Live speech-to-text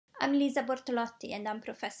I'm Lisa Bortolotti and I'm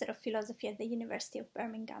Professor of Philosophy at the University of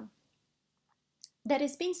Birmingham. There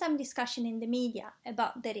has been some discussion in the media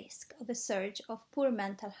about the risk of a surge of poor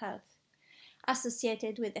mental health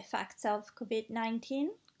associated with the effects of COVID-19,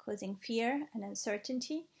 causing fear and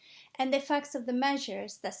uncertainty, and the effects of the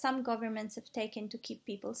measures that some governments have taken to keep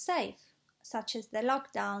people safe, such as the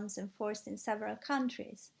lockdowns enforced in several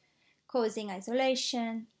countries, causing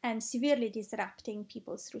isolation and severely disrupting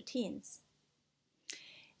people's routines.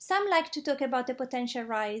 Some like to talk about a potential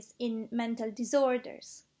rise in mental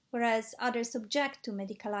disorders, whereas others object to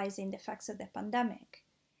medicalizing the effects of the pandemic.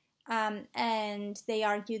 And they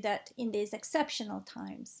argue that in these exceptional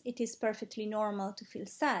times, it is perfectly normal to feel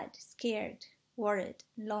sad, scared, worried,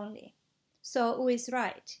 and lonely. So who is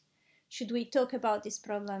right? Should we talk about these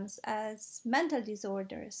problems as mental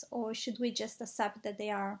disorders, or should we just accept that they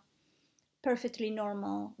are perfectly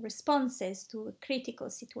normal responses to a critical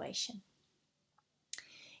situation?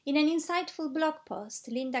 In an insightful blog post,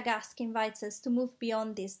 Linda Gask invites us to move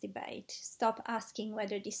beyond this debate, stop asking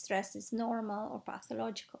whether distress is normal or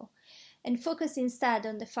pathological, and focus instead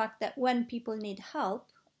on the fact that when people need help,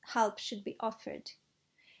 help should be offered.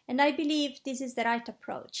 And I believe this is the right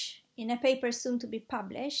approach. In a paper soon to be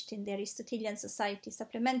published in the Aristotelian Society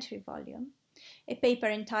supplementary volume, a paper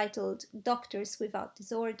entitled Doctors Without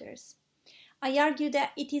Disorders, I argue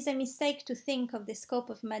that it is a mistake to think of the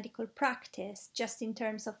scope of medical practice just in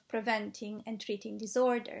terms of preventing and treating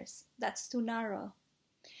disorders. That's too narrow.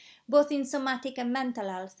 Both in somatic and mental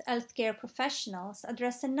health, healthcare professionals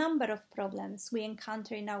address a number of problems we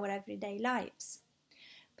encounter in our everyday lives.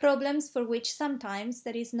 Problems for which sometimes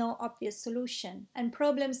there is no obvious solution, and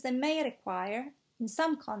problems that may require, in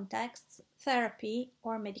some contexts, therapy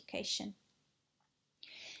or medication.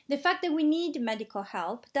 The fact that we need medical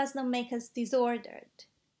help does not make us disordered,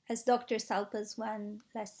 as doctors help us when,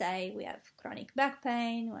 let's say, we have chronic back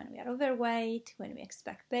pain, when we are overweight, when we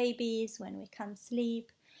expect babies, when we can't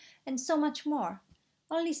sleep, and so much more.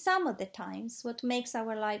 Only some of the times what makes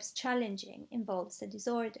our lives challenging involves a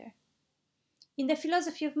disorder. In the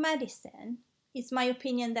philosophy of medicine, it's my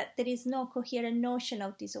opinion that there is no coherent notion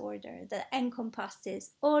of disorder that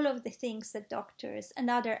encompasses all of the things that doctors and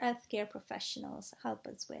other healthcare professionals help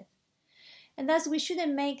us with. And thus we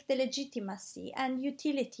shouldn't make the legitimacy and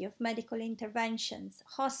utility of medical interventions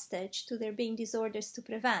hostage to there being disorders to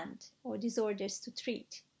prevent or disorders to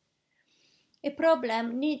treat. A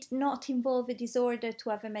problem need not involve a disorder to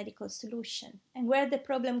have a medical solution, and where the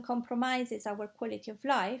problem compromises our quality of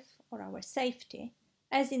life or our safety,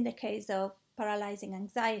 as in the case of paralyzing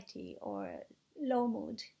anxiety or low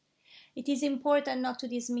mood, it is important not to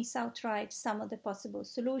dismiss outright some of the possible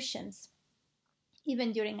solutions,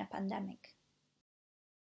 even during a pandemic.